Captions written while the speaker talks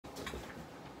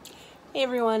Hey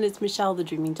everyone, it's Michelle, the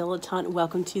Dreaming Dilettante.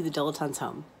 Welcome to the Dilettante's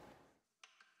Home.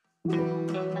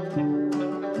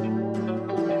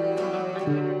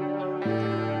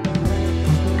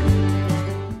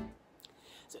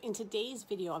 So in today's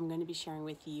video, I'm going to be sharing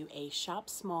with you a Shop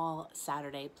Small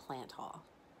Saturday plant haul.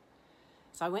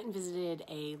 So I went and visited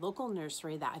a local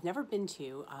nursery that I've never been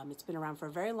to. It's been around for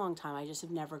a very long time. I just have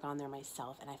never gone there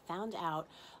myself. And I found out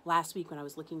last week when I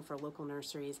was looking for local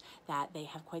nurseries that they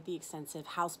have quite the extensive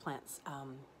houseplants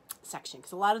section,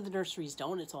 because a lot of the nurseries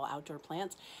don't. It's all outdoor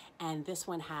plants, and this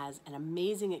one has an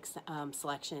amazing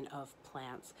selection of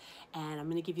plants, and I'm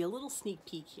going to give you a little sneak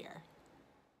peek here.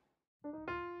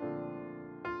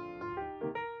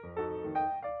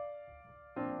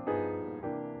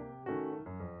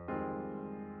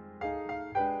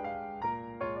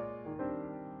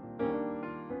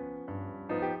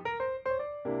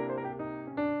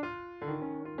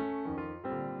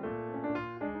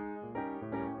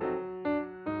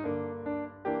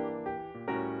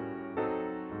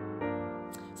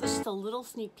 So just a little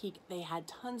sneak peek. They had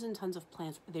tons and tons of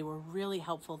plants. They were really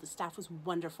helpful. The staff was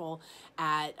wonderful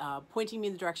at pointing me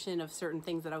in the direction of certain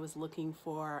things that I was looking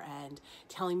for and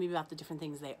telling me about the different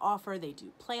things they offer. They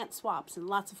do plant swaps and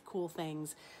lots of cool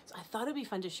things. So I thought it'd be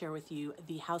fun to share with you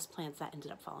the house plants that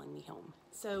ended up following me home.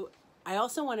 So I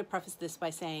also want to preface this by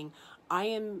saying I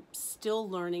am still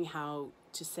learning how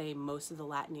to say most of the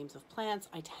Latin names of plants.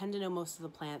 I tend to know most of the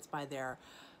plants by their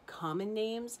common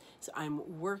names, so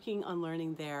I'm working on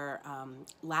learning their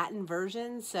Latin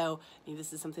version, so maybe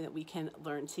this is something that we can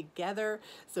learn together.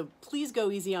 So please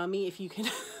go easy on me if you can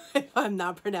if I'm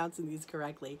not pronouncing these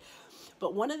correctly.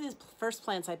 But one of the first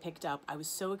plants I picked up, I was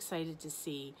so excited to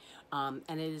see, and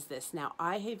it is this. Now,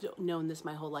 I have known this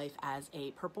my whole life as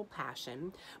a purple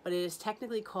passion, but it is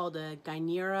technically called a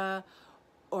Guinera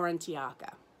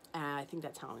aurantiaca. I think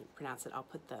that's how I pronounce it. I'll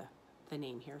put the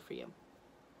name here for you.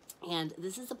 And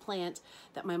this is a plant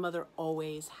that my mother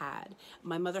always had.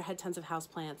 My mother had tons of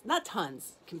houseplants, not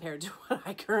tons compared to what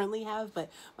I currently have,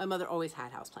 but my mother always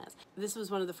had houseplants. This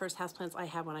was one of the first houseplants I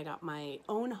had when I got my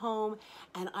own home,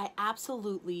 and I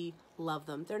absolutely love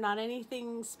them. They're not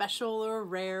anything special or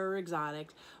rare or exotic,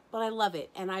 but I love it.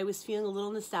 And I was feeling a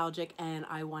little nostalgic, and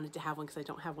I wanted to have one because I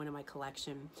don't have one in my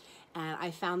collection. And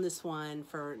I found this one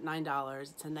for $9.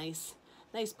 It's a nice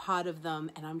pot of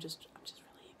them, and I'm just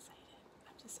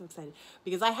so excited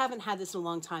because I haven't had this in a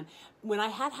long time. When I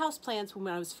had houseplants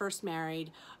when I was first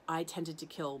married, I tended to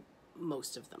kill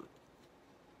most of them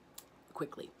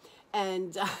quickly,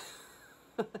 and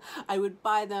I would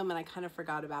buy them and I kind of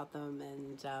forgot about them,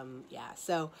 and yeah,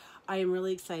 so I am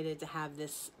really excited to have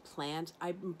this plant.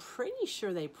 I'm pretty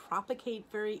sure they propagate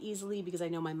very easily because I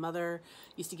know my mother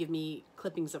used to give me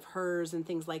clippings of hers and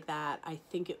things like that. I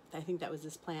think that was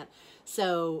this plant.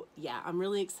 So yeah, I'm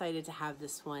really excited to have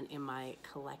this one in my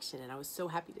collection, and I was so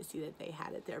happy to see that they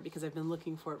had it there because I've been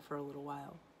looking for it for a little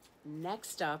while.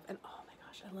 Next up, and oh my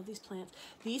gosh, I love these plants.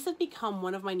 These have become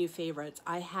one of my new favorites.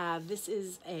 This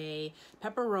is a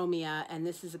peperomia, and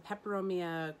this is a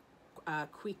peperomia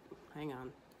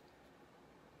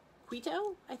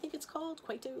Quito, I think it's called.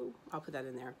 Quito, I'll put that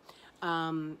in there.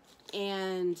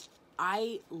 And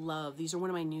I love, these are one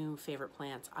of my new favorite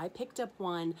plants. I picked up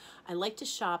one. I like to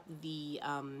shop the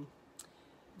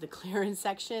clearance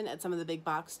section at some of the big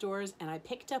box stores, and I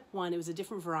picked up one. It was a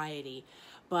different variety,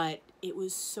 but it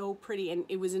was so pretty, and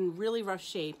it was in really rough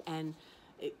shape, and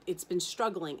it's been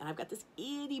struggling, and I've got this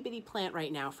itty bitty plant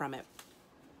right now from it.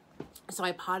 So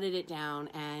I potted it down,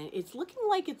 and it's looking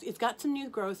like it's got some new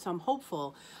growth, so I'm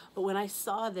hopeful. But when I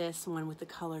saw this one with the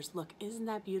colors, look, isn't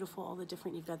that beautiful? All the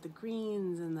different, you've got the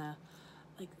greens and the,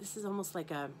 like, this is almost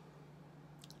like a,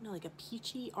 you know, like a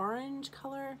peachy orange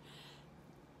color.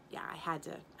 Yeah, I had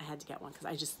to get one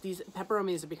because these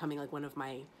peperomias are becoming like one of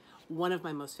my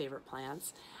most favorite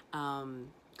plants.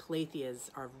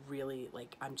 Calatheas are really,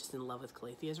 like, I'm just in love with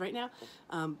calatheas right now.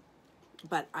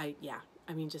 But I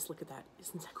mean, just look at that.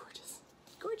 Isn't that gorgeous?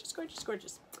 Gorgeous, gorgeous,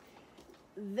 gorgeous.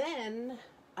 Then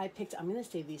I'm going to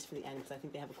save these for the end because I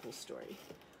think they have a cool story.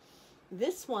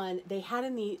 This one, they had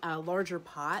in the larger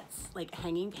pots, like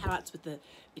hanging pots with it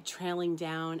trailing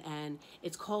down, and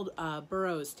it's called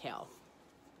Burro's Tail.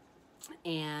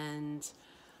 And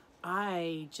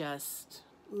I just,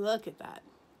 look at that.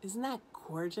 Isn't that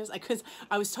gorgeous?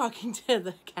 I was talking to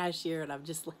the cashier, and I'm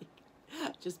just like,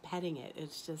 just petting it.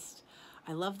 It's just,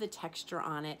 I love the texture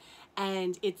on it,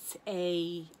 and it's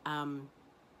a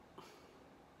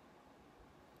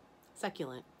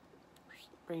succulent.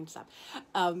 brain stop.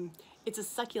 It's a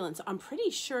succulent, so I'm pretty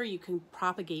sure you can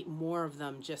propagate more of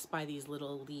them just by these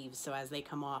little leaves. So as they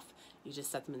come off, you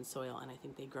just set them in soil, and I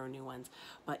think they grow new ones.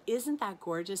 But isn't that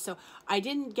gorgeous? So I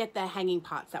didn't get the hanging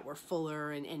pots that were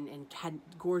fuller and had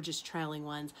gorgeous trailing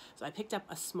ones. So I picked up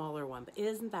a smaller one. But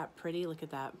isn't that pretty? Look at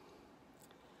that.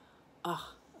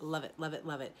 Oh, love it, love it,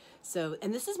 love it. So,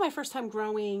 and this is my first time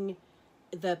growing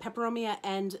the peperomia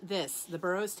and the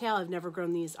Burrow's Tail. I've never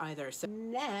grown these either. So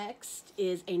next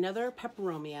is another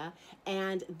peperomia,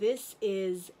 and this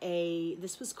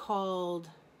was called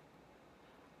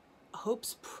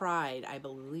Hope's Pride, I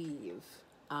believe.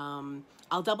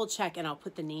 I'll double check and I'll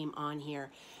put the name on here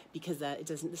because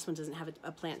this one doesn't have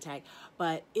a plant tag.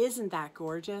 But isn't that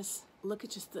gorgeous? Look at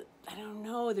just I don't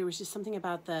know, there was just something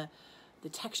about the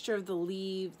texture of the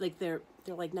leaves, like they're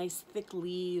like nice thick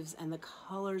leaves, and the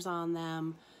colors on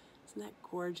them. Isn't that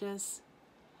gorgeous?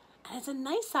 And it's a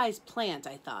nice sized plant,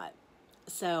 I thought.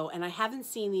 So, and I haven't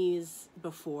seen these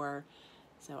before,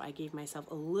 so I gave myself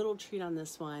a little treat on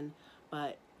this one.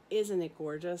 But isn't it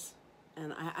gorgeous?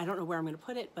 And I don't know where I'm going to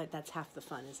put it, but that's half the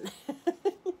fun, isn't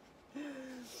it?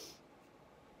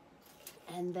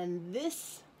 And then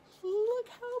this, look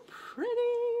how pretty.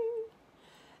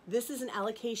 This is an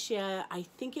alocasia. I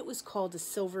think it was called a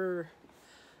silver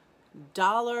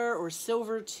dollar or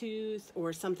silver tooth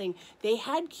or something. They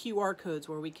had QR codes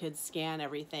where we could scan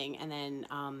everything, and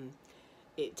then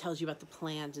it tells you about the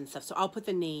plant and stuff. So I'll put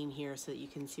the name here so that you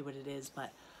can see what it is.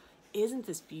 But isn't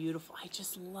this beautiful? I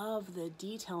just love the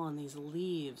detail on these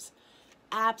leaves.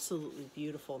 Absolutely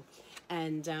beautiful.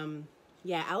 And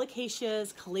yeah,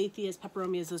 alocasias, calatheas,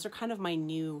 peperomias, those are kind of my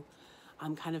new,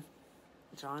 I'm kind of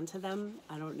drawn to them.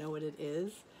 I don't know what it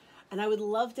is. And I would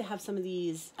love to have some of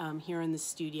these here in the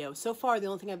studio. So far, the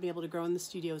only thing I've been able to grow in the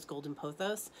studio is golden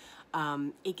pothos.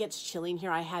 It gets chilly in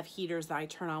here. I have heaters that I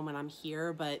turn on when I'm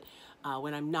here, but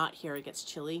when I'm not here, it gets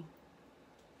chilly.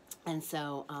 And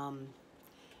so,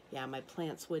 yeah, my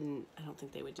plants I don't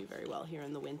think they would do very well here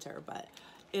in the winter, but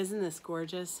isn't this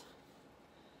gorgeous?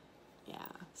 Yeah,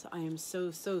 so I am so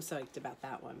psyched about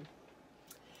that one.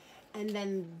 And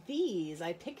then these,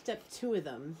 I picked up 2 of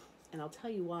them, and I'll tell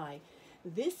you why.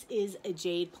 This is a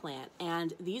jade plant,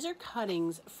 and these are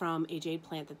cuttings from a jade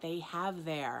plant that they have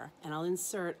there, and I'll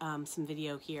insert some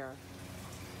video here.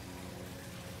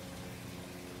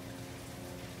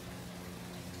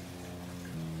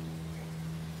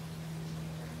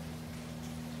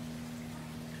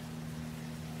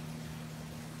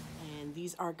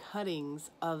 These are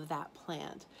cuttings of that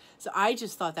plant. So I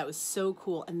just thought that was so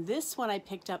cool. And this one I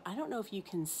picked up, I don't know if you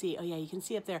can see, oh yeah, you can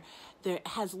see up there, it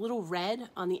has little red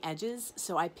on the edges.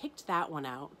 So I picked that one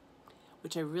out,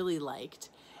 which I really liked.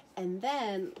 And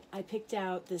then I picked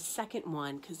out the second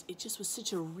one because it just was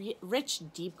such a rich,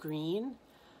 deep green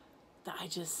that I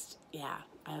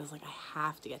was like, I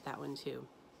have to get that one too.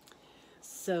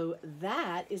 So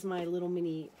that is my little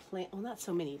mini plant, well, not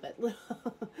so mini, but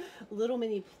little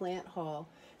mini plant haul.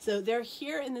 So they're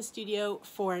here in the studio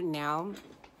for now,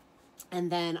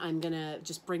 and then I'm gonna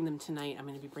just bring them tonight. I'm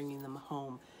gonna be bringing them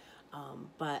home,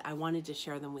 but I wanted to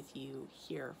share them with you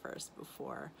here first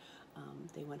before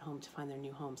they went home to find their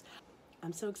new homes.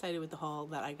 I'm so excited with the haul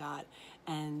that I got,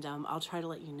 and I'll try to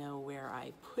let you know where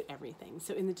I put everything.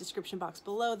 So in the description box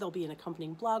below, there'll be an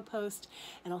accompanying blog post,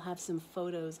 and I'll have some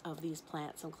photos of these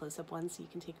plants, some close-up ones, so you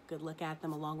can take a good look at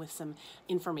them, along with some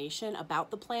information about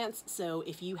the plants. So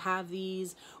if you have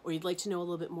these, or you'd like to know a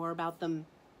little bit more about them,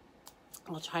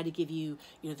 I'll try to give you,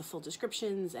 the full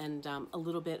descriptions and a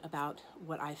little bit about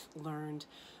what I've learned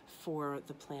for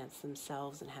the plants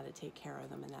themselves and how to take care of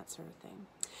them and that sort of thing.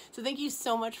 So thank you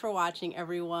so much for watching,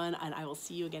 everyone, and I will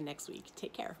see you again next week.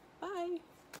 Take care.